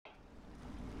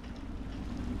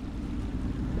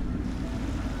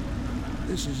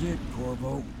This is it,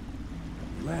 Corvo.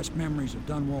 Your last memories of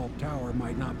Dunwall Tower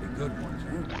might not be good ones,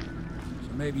 huh? So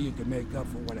maybe you could make up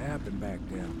for what happened back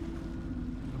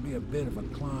then. It'll be a bit of a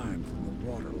climb from the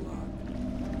waterlogged.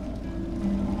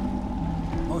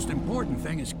 Most important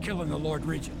thing is killing the Lord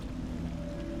Regent.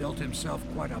 Built himself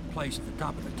quite a place at the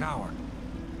top of the tower.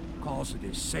 Calls it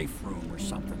his safe room or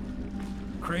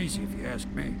something. Crazy if you ask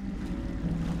me.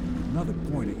 Another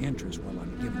point of interest while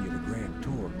I'm giving you the grand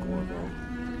tour, Corvo.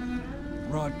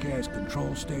 Broadcast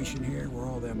control station here where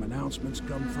all them announcements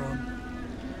come from.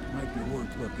 Might be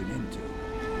worth looking into.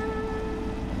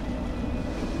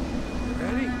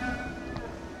 Ready?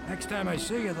 Next time I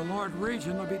see you, the Lord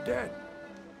Regent will be dead.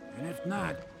 And if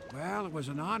not, well, it was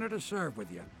an honor to serve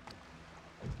with you.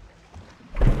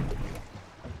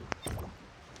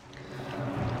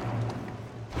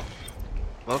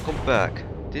 Welcome back.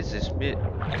 This is me,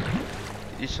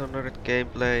 Dishonored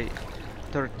gameplay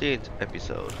 13th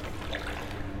episode.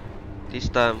 This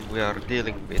time we are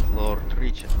dealing with Lord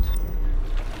Regent.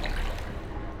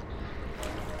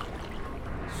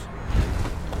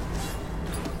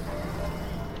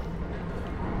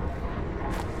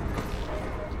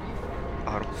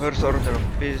 Our first order of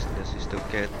business is to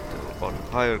get on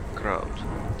higher ground.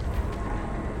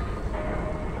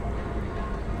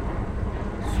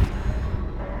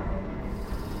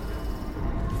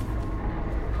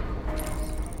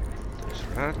 There's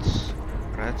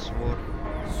rats one,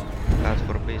 bad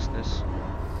for business.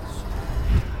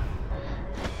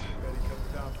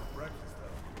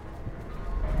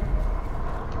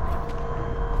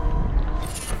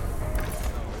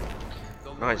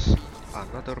 Nice,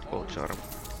 another bow charm.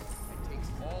 Takes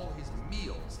all his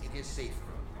meals in his safe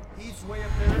room. He's way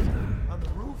up there on the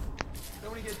roof.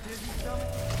 Don't we get dizzy stomach?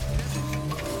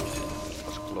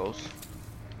 Was close.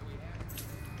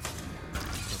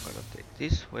 I'm gonna take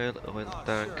this oil tank.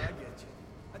 Sure, I get you.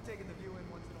 I've taken the view in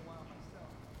once in a while myself.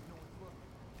 No one's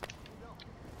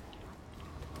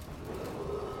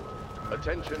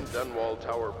looking. Attention, Dunwall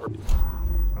Tower.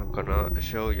 I'm gonna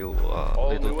show you a All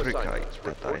little new trick that assignments I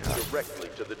report have. directly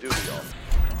to the duty officer.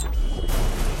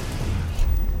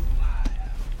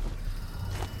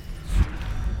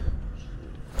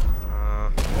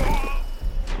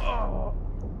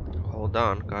 Hold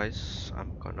on, guys.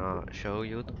 I'm gonna show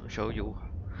you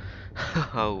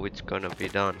how it's gonna be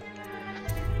done.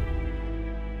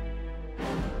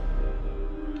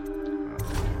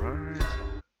 Alright.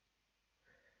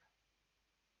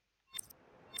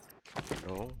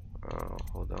 No.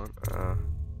 Hold on.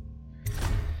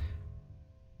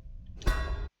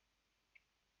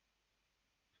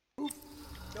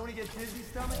 Don't we get dizzy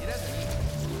stomach?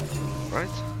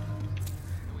 Right.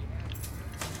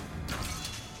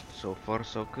 So far,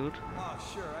 so good. Oh,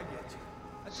 sure, I get you.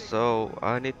 So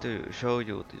I need to show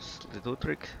you this little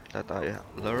trick that I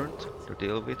learned to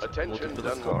deal with Attention, multiple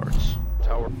Dunwall cards.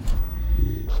 Tower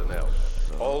personnel.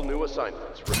 All new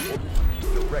assignments report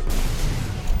directly.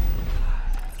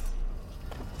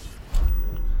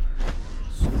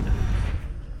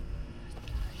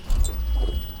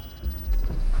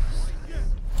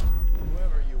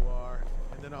 Whoever you are,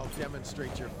 and then I'll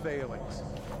demonstrate your failings.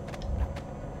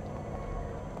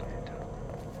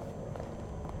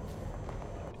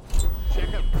 Check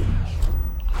him.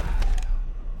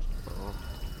 Oh.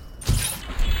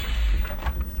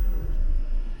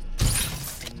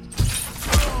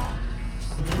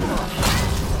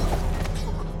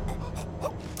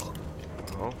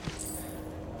 Oh.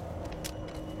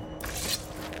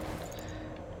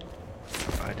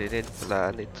 I didn't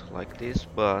plan it like this,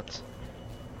 but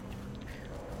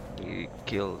we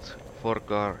killed 4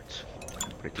 guards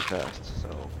pretty fast,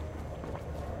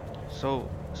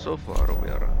 so far we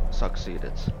are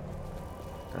succeeded.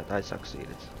 That I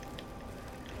succeeded.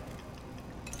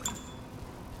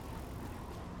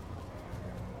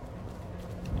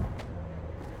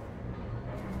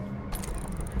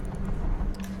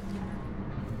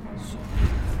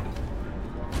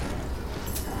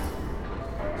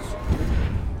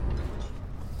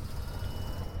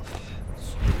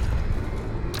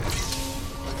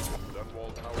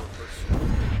 Dunwall Tower personnel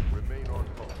remain on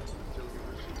post until you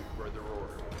receive further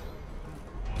orders.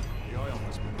 The oil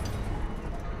must be.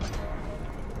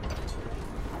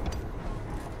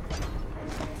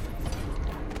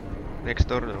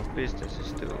 Next order of business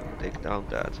is to take down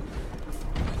that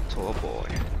tall boy.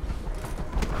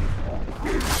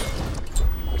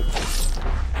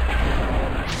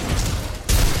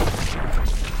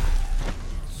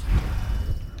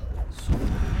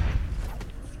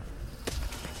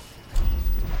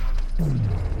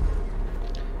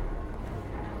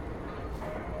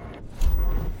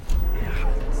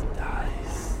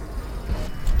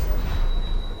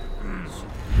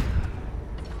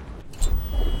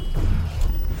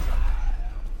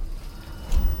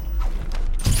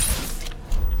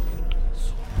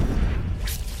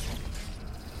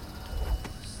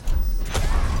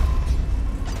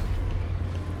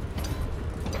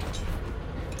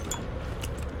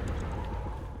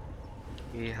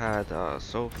 had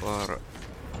so far a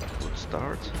good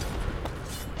start.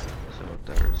 So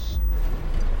there's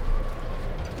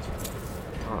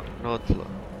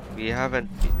we haven't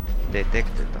been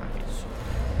detected. I mean,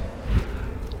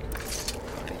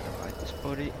 I need to hide this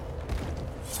body.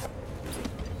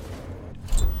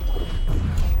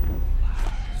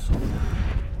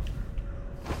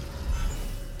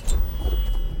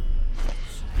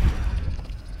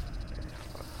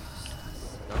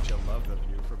 Don't you love the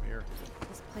view from here?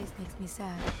 This place makes me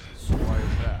sad. Why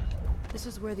is that? This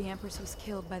was where the Empress was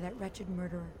killed by that wretched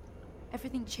murderer.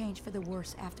 Everything changed for the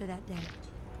worse after that day.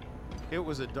 It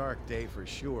was a dark day for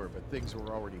sure, but things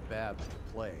were already bad with the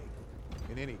plague.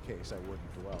 In any case, I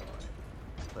wouldn't dwell on it.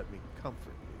 Let me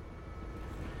comfort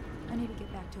you. I need to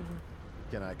get back to work.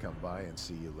 Can I come by and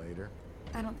see you later?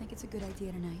 I don't think it's a good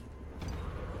idea tonight.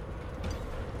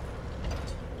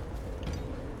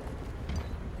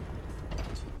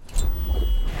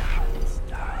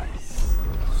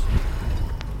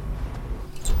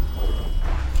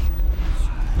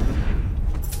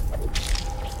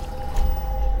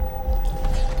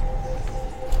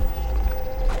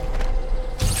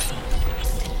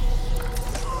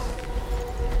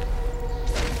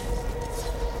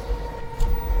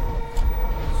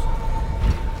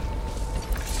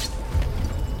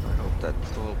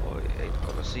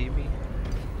 See me?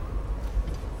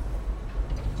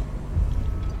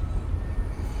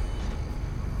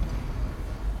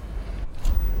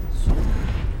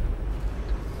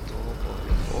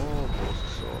 Almost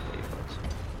saw me,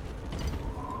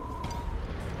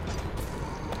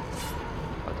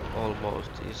 but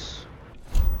almost is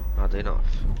not enough.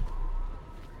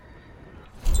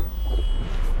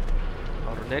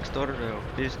 Our next order of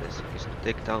business is to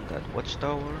take down that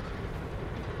watchtower.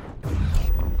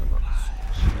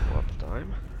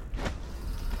 Time.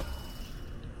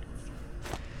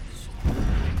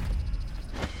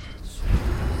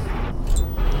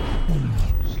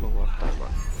 Slow up time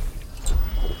on.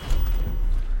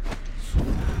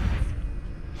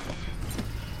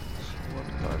 Slow up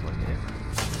time again.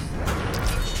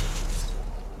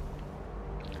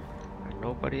 And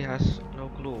nobody has no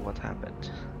clue what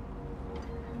happened.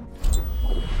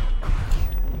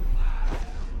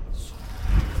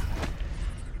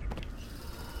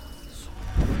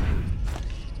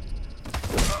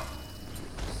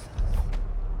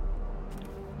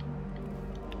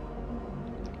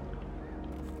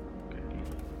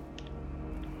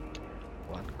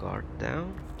 Guard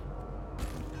down.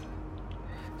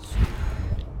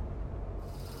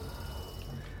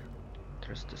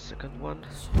 There's the second one.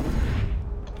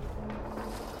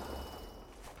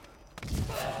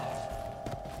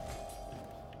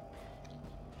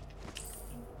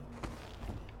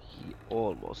 He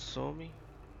almost saw me.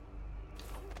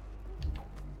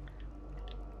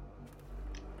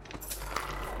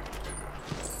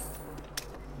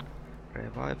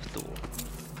 Revive tool.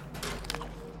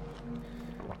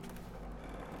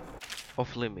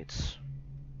 Off limits.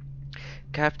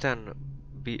 Captain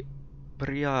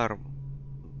Briarmont.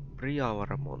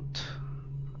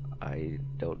 I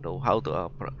don't know how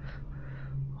to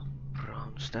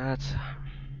pronounce that.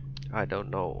 I don't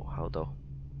know how to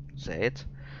say it,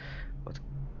 but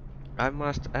I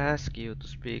must ask you to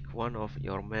speak one of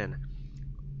your men.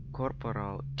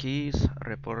 Corporal Keyes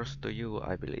reports to you,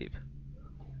 I believe.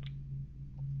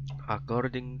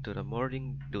 According to the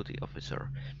morning duty officer,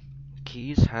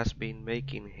 Keyes has been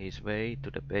making his way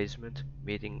to the basement,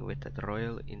 meeting with the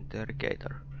royal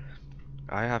interrogator.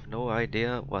 I have no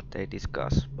idea what they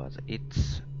discuss, but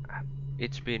it's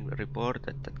been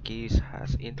reported that Keyes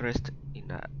has interest in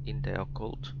the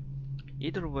occult.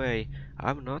 Either way,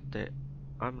 I'm not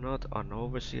an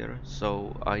overseer,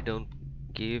 so I don't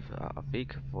give a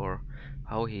fig for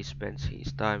how he spends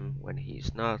his time when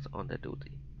he's not on the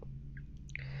duty.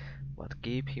 But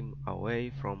keep him away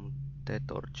from the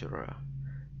torturer.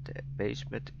 The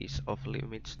basement is off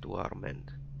limits to our men.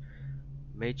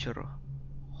 Major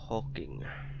Hawking.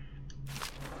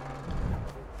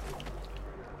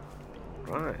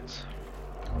 Right.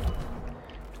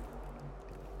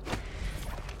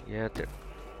 Yeah,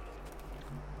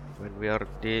 when we are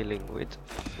dealing with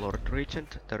Lord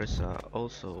Regent, there is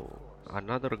also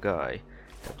another guy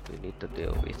that we need to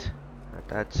deal with, and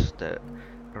that's the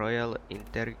Royal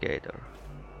Interrogator.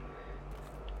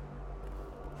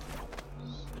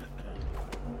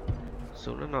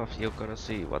 Soon enough you're gonna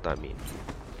see what I mean.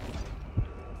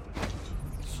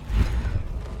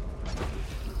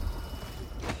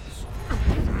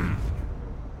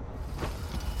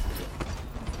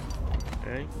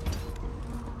 Okay,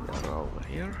 we are over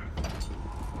here.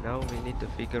 Now we need to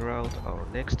figure out our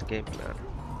next game plan.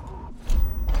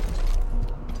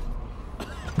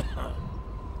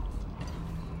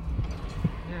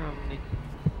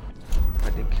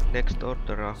 Next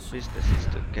order of business is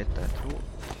to get that room.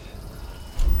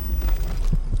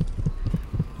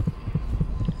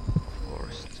 Of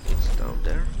course, it's down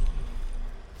there.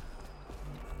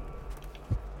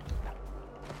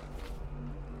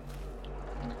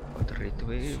 But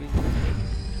retrieving,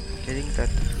 getting that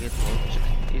hidden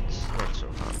object, it's not so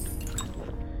hard.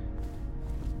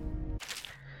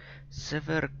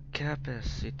 Sever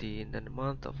capacity in a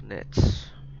month of nets.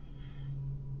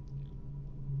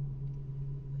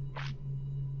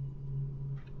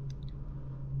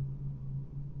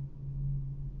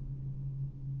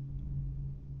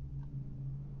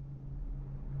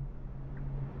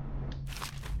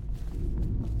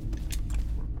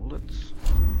 Bullets.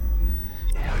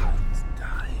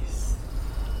 Nice.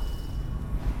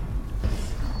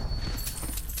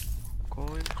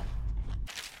 Coin.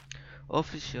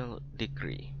 Official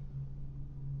degree.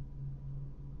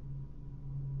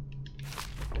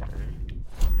 Okay.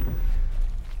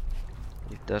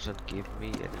 It doesn't give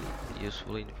me any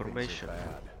useful information. Things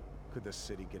are bad. Could the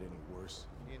city get any worse?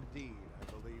 Indeed, I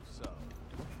believe so.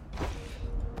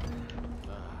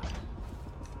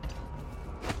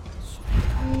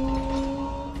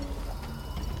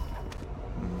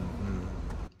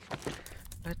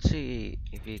 Let's see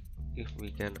if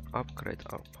we can upgrade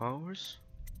our powers.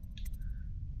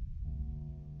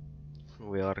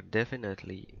 We are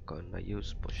definitely gonna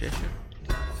use possession.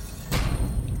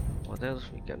 What else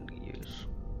we can use?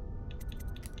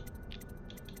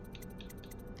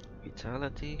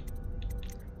 Vitality,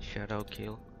 shadow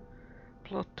kill,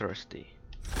 bloodthirsty.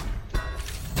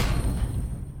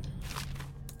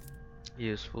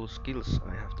 Useful skills,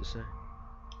 I have to say.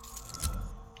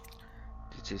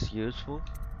 This is useful.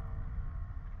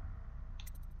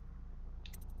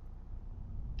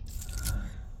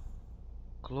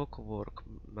 Clockwork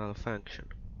malfunction.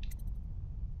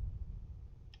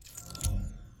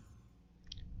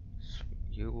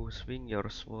 You swing your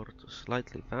sword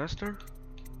slightly faster.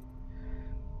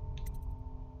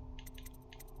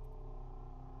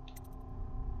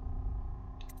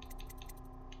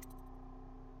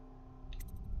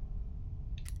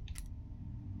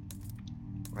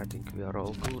 I think we are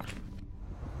all good.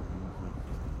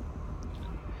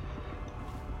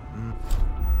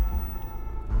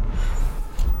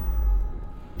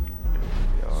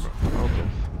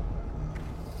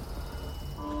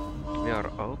 We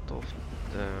are out of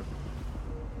the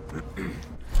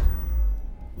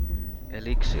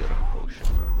elixir potion,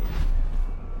 I mean.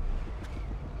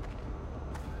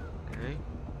 Okay.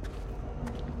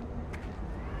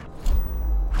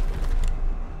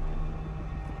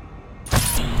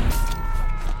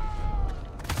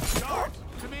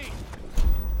 To me!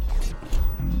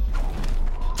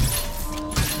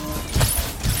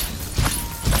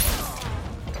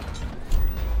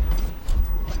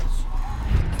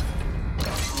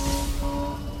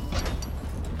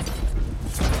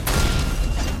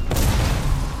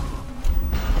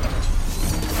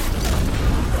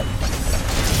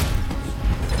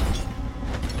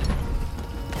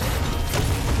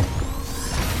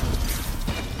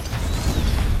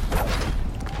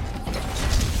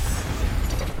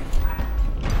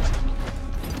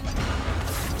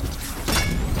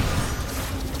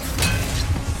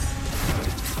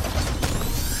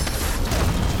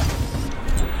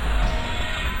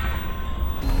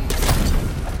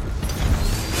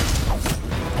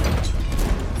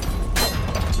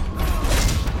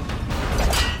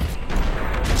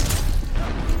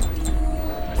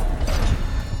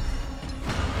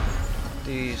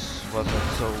 This wasn't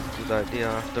so good idea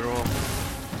after all.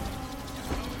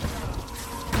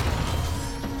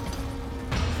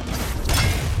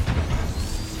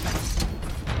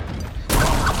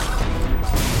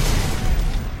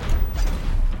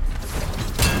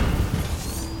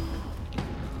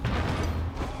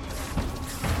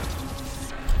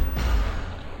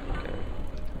 Okay.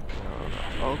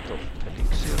 Out of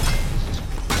elixir. This is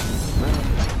bad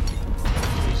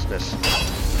business.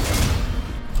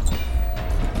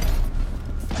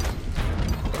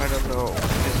 I don't know,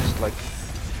 this is like...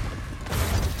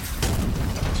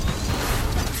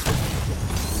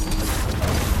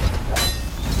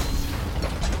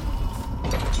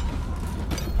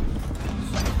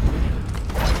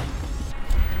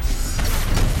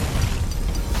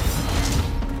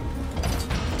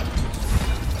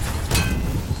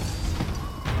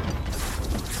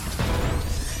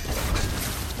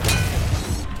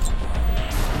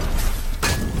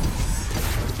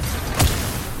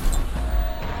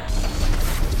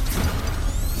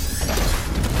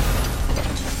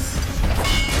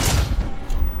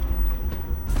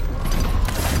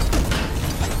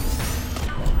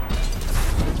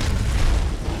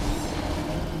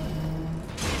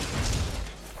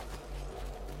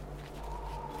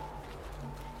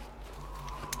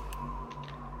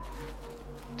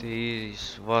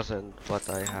 This wasn't what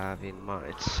I have in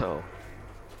mind, so...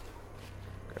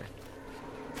 Okay.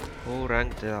 Who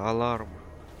rang the alarm?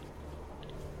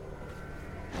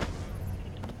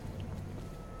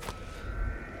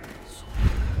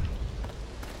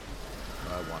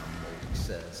 I want him old, he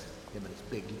says. Him and his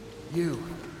big...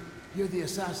 You're the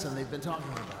assassin they've been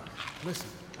talking about. Listen,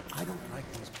 I don't like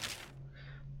these...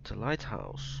 The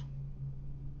lighthouse.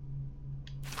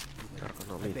 They're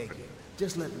gonna I leave. beg you,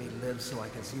 just let me live so I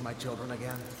can see my children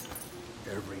again.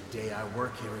 Every day I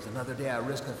work here is another day I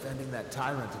risk offending that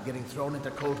tyrant and getting thrown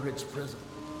into Coldridge prison.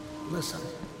 Listen,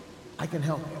 I can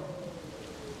help you.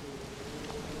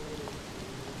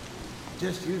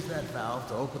 Just use that valve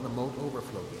to open the moat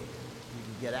overflow gate. You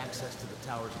can get access to the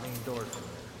tower's main doors from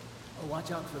there. Oh,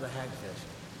 watch out for the hagfish.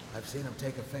 I've seen him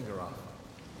take a finger off.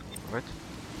 Right.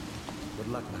 Good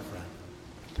luck, my friend.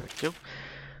 Thank you.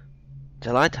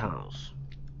 The lighthouse.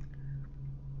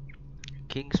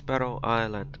 King Sparrow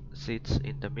Island sits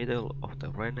in the middle of the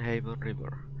Wrenhaven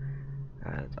River,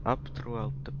 and up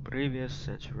throughout the previous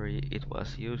century it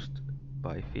was used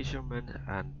by fishermen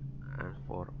and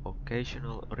for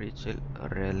occasional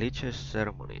religious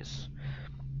ceremonies.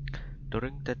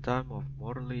 During the time of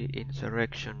Morley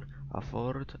insurrection, a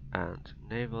fort and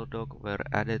naval dock were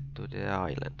added to the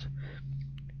island,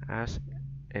 as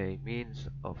a means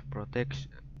of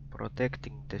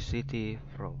protecting the city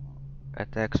from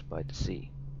attacks by the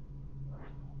sea.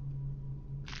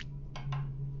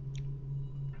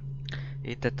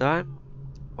 In the time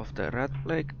of the Rat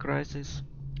Plague crisis,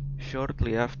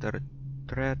 shortly after the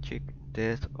tragic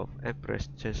death of Empress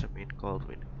Jessamine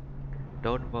Colwyn,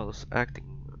 Dunwall's acting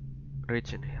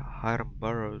regent Hiram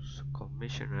Burrows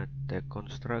commissioned the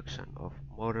construction of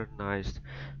modernized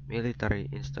military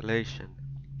installation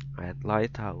and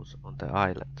lighthouse on the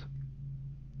island.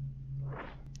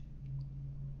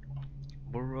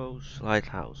 Burrows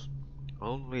Lighthouse,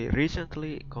 only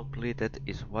recently completed,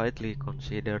 is widely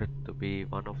considered to be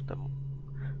one of the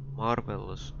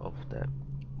marvels of the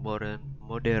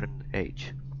modern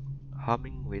age,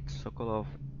 humming with Sokolov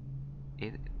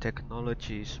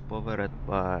technologies powered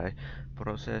by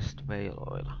processed whale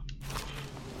oil.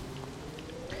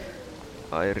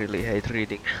 I really hate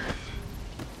reading.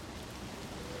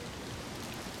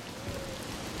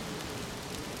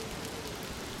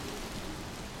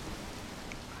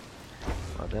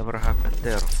 Whatever happened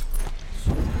there,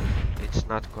 it's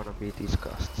not gonna be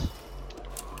discussed.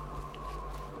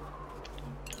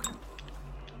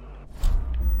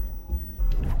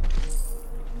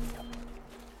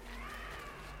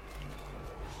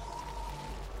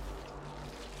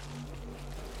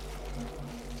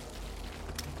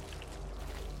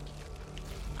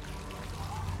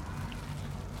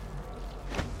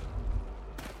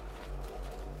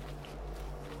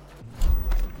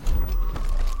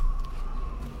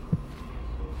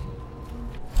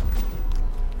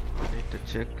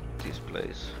 Check this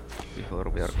place before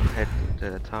we are gonna head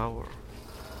to the tower.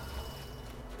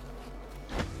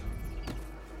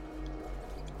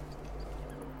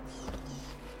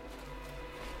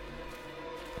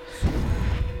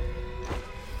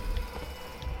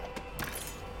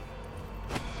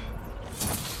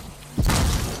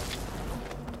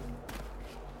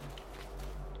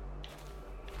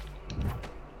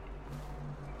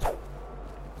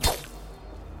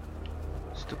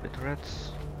 Stupid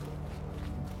rats.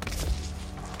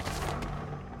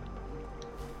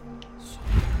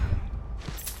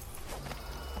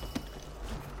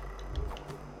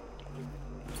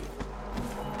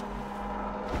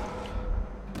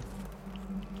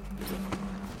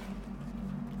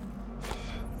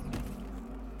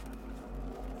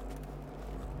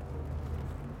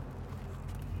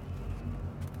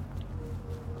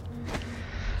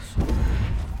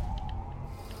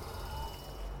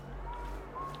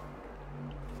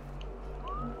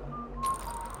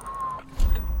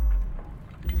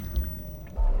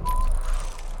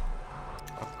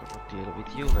 Deal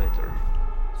with you later.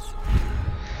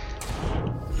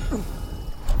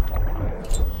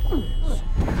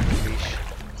 Fish.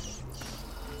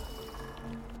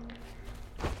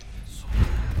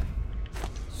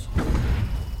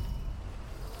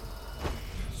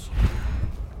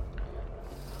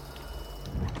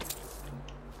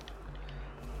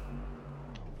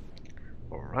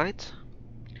 Alright.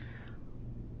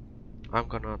 I'm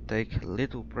gonna take a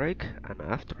little break, and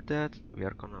after that we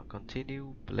are gonna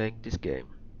continue playing this game.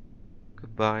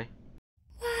 Goodbye.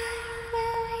 What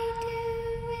will we do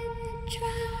with the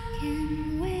drunken